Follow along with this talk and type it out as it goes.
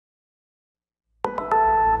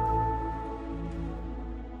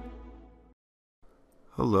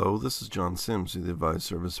Hello, this is John Sims with the Avaya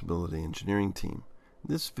Serviceability Engineering Team.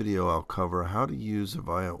 In this video I'll cover how to use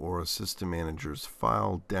Avaya Aura System Manager's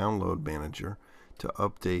File Download Manager to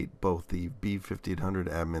update both the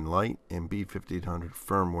B5800AdminLite and B5800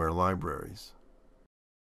 firmware libraries.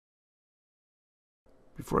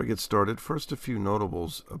 Before I get started, first a few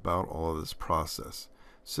notables about all of this process.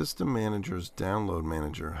 System Manager's Download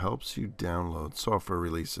Manager helps you download software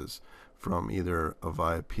releases from either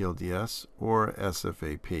Avaya PLDS or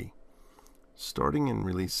SFAP. Starting in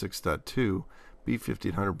Release 6.2,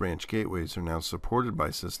 B5800 branch gateways are now supported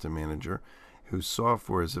by System Manager, whose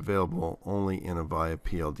software is available only in Avaya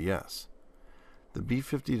PLDS. The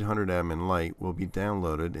B5800AdminLite will be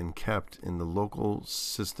downloaded and kept in the local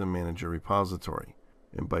System Manager repository.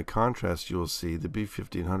 And by contrast, you will see the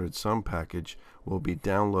B5800 SUM package will be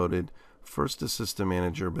downloaded first to System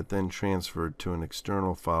Manager, but then transferred to an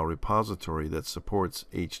external file repository that supports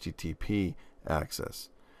HTTP access.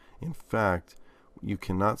 In fact, you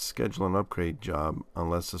cannot schedule an upgrade job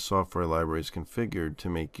unless the software library is configured to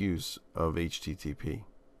make use of HTTP.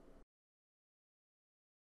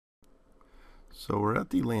 So we're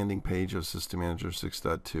at the landing page of System Manager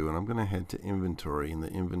 6.2, and I'm going to head to Inventory in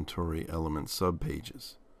the Inventory Element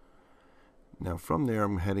subpages. Now from there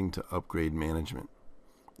I'm heading to Upgrade Management.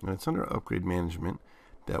 And it's under Upgrade Management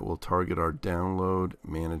that will target our Download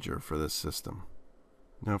Manager for this system.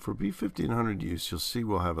 Now for B5800 use, you'll see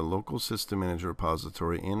we'll have a local System Manager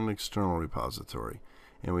repository and an external repository,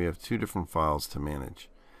 and we have two different files to manage.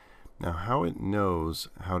 Now how it knows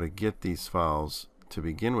how to get these files to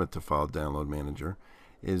begin with the File Download Manager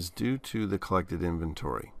is due to the collected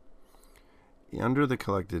inventory. Under the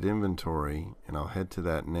collected inventory, and I'll head to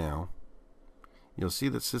that now, you'll see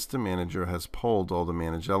that System Manager has pulled all the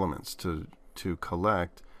managed elements to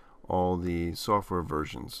collect all the software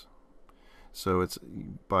versions. So it's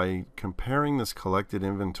by comparing this collected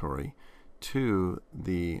inventory to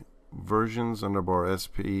the versions underbar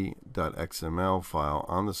sp.xml file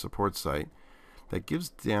on the support site that gives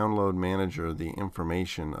Download Manager the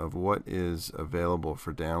information of what is available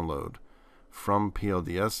for download from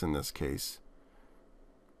PLDS in this case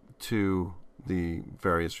to the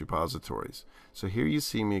various repositories. So here you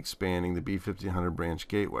see me expanding the B5800 branch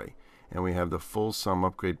gateway, and we have the full SUM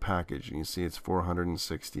upgrade package, and you see it's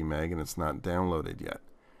 460 meg and it's not downloaded yet.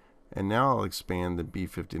 And now I'll expand the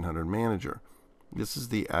B5800 manager. This is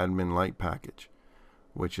the AdminLite package,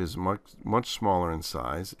 which is much smaller in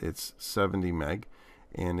size. It's 70 meg,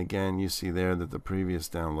 and again you see there that the previous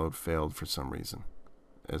download failed for some reason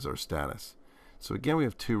as our status. So again we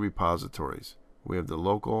have two repositories. We have the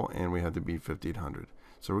local and we have the B5800.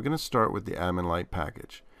 So we're going to start with the AdminLite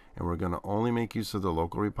package, and we're going to only make use of the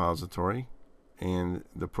local repository, and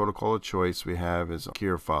the protocol of choice we have is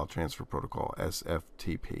Secure File Transfer Protocol,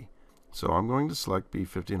 SFTP. So I'm going to select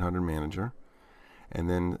B5800 Manager, and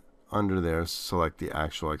then under there select the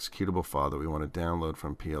actual executable file that we want to download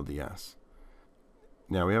from PLDS.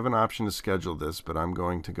 Now we have an option to schedule this, but I'm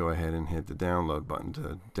going to go ahead and hit the download button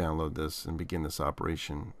to download this and begin this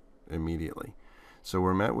operation immediately. So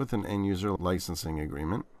we're met with an end user licensing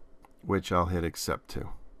agreement, which I'll hit accept to,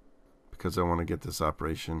 because I want to get this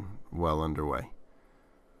operation well underway.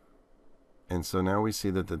 And so now we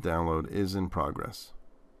see that the download is in progress.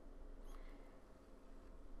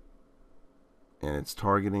 And it's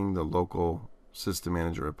targeting the local System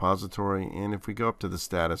Manager repository, and if we go up to the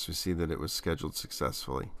status, we see that it was scheduled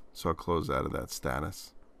successfully. So I'll close out of that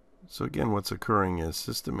status. So again, what's occurring is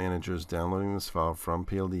System Manager is downloading this file from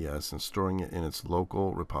PLDS and storing it in its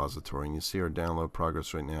local repository, and you see our download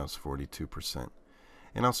progress right now is 42%.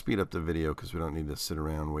 And I'll speed up the video because we don't need to sit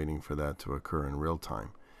around waiting for that to occur in real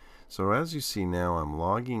time. So as you see now, I'm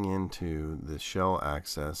logging into the shell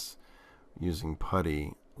access using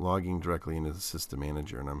PuTTY, logging directly into the System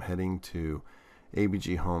Manager, and I'm heading to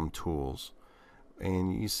ABG Home Tools.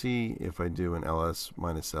 And you see, if I do an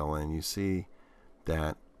ls-ln, you see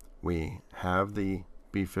that we have the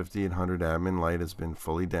B5800AdminLite has been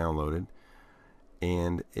fully downloaded,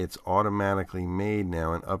 and it's automatically made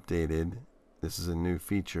now and updated. This is a new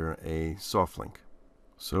feature, a soft link.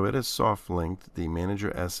 So it has soft linked the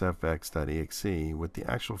manager sfx.exe with the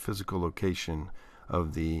actual physical location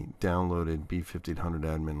of the downloaded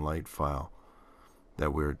B5800AdminLite file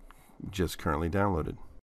that we're just currently downloaded.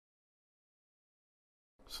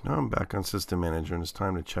 So now I'm back on System Manager, and it's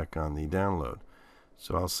time to check on the download.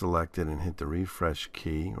 So I'll select it and hit the refresh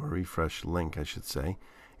key, or refresh link I should say,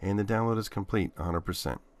 and the download is complete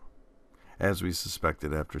 100%. As we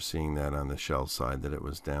suspected after seeing that on the shell side that it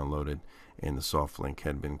was downloaded and the soft link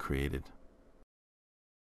had been created.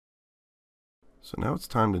 So now it's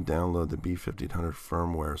time to download the B5800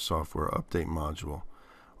 firmware software update module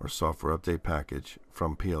or software update package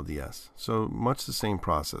from PLDS. So much the same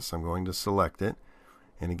process. I'm going to select it,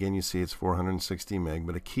 and again you see it's 460 meg,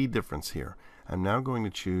 but a key difference here. I'm now going to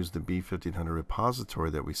choose the B5800 repository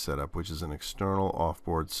that we set up, which is an external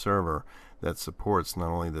offboard server that supports not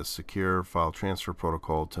only the secure file transfer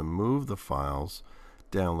protocol to move the files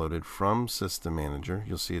downloaded from System Manager.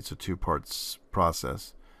 You'll see it's a two-part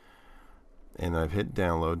process. And I've hit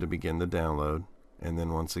download to begin the download, and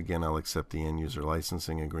then once again I'll accept the end user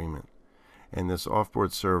licensing agreement. And this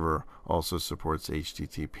offboard server also supports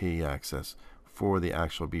HTTP access for the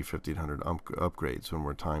actual B5800 upgrades when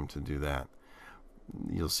we're timed to do that.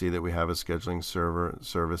 You'll see that we have a scheduling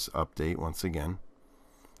service update once again,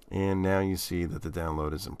 and now you see that the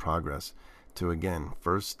download is in progress to again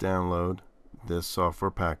first download this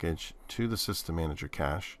software package to the System Manager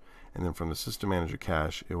cache, and then from the System Manager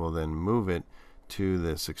cache it will then move it to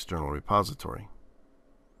this external repository.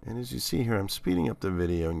 And as you see here, I'm speeding up the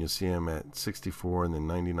video, and you'll see I'm at 64 and then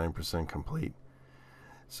 99% complete.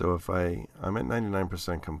 So if I'm at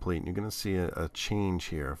 99% complete, and you're going to see a change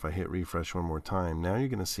here. If I hit refresh one more time, now you're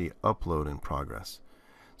going to see upload in progress.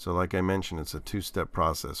 So like I mentioned, it's a two-step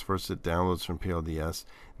process. First it downloads from PLDS.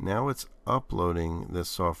 Now it's uploading this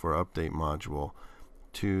software update module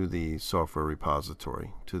to the software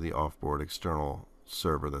repository, to the offboard external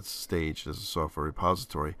server that's staged as a software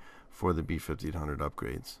repository for the B5800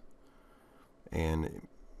 upgrades. And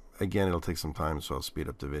again, it'll take some time, so I'll speed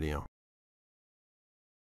up the video.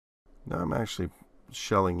 Now I'm actually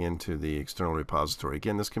shelling into the external repository.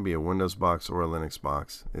 Again, this can be a Windows box or a Linux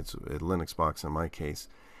box. It's a Linux box in my case.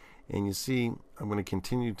 And you see, I'm going to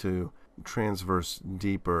continue to transverse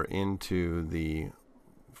deeper into the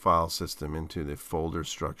file system, into the folder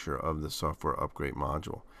structure of the software upgrade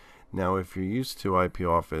module. Now, if you're used to IP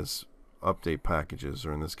Office update packages,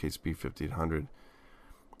 or in this case B5800,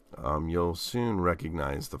 you'll soon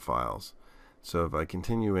recognize the files. So if I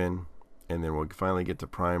continue in, and then we'll finally get to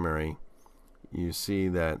primary, you see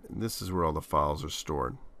that this is where all the files are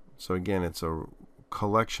stored. So again, it's a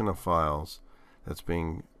collection of files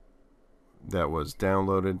that was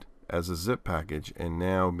downloaded as a zip package and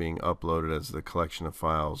now being uploaded as the collection of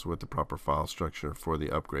files with the proper file structure for the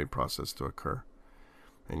upgrade process to occur.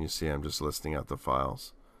 And you see I'm just listing out the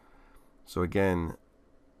files. So again,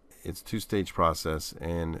 it's a two-stage process,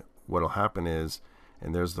 and what will happen is,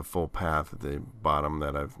 and there's the full path at the bottom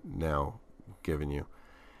that I've now given you.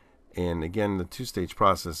 And again, the two-stage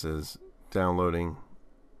process is downloading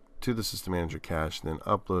to the System Manager cache, and then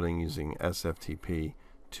uploading using SFTP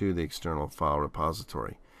to the external file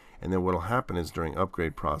repository. And then what will happen is during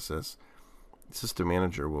upgrade process, System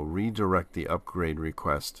Manager will redirect the upgrade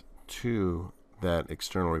request to that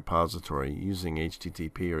external repository using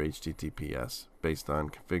HTTP or HTTPS based on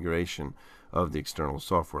configuration of the external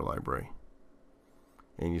software library.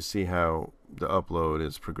 And you see how the upload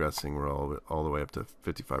is progressing. We're all the way up to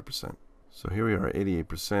 55%. So here we are at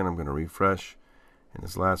 88%. I'm going to refresh. And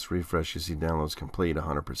this last refresh, you see downloads complete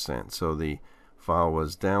 100%. So the file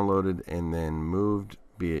was downloaded and then moved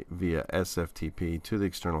via SFTP to the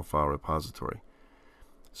external file repository.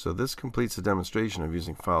 So this completes the demonstration of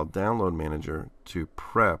using File Download Manager to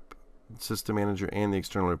prep System Manager and the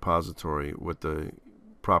external repository with the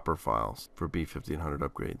proper files for B5800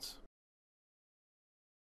 upgrades.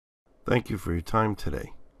 Thank you for your time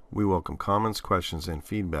today. We welcome comments, questions, and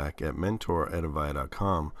feedback at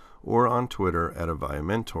mentor@avaya.com or on Twitter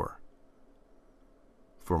 @AvayaMentor.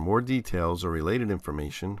 For more details or related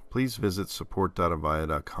information, please visit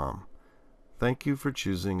support.avaya.com. Thank you for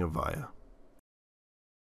choosing Avaya.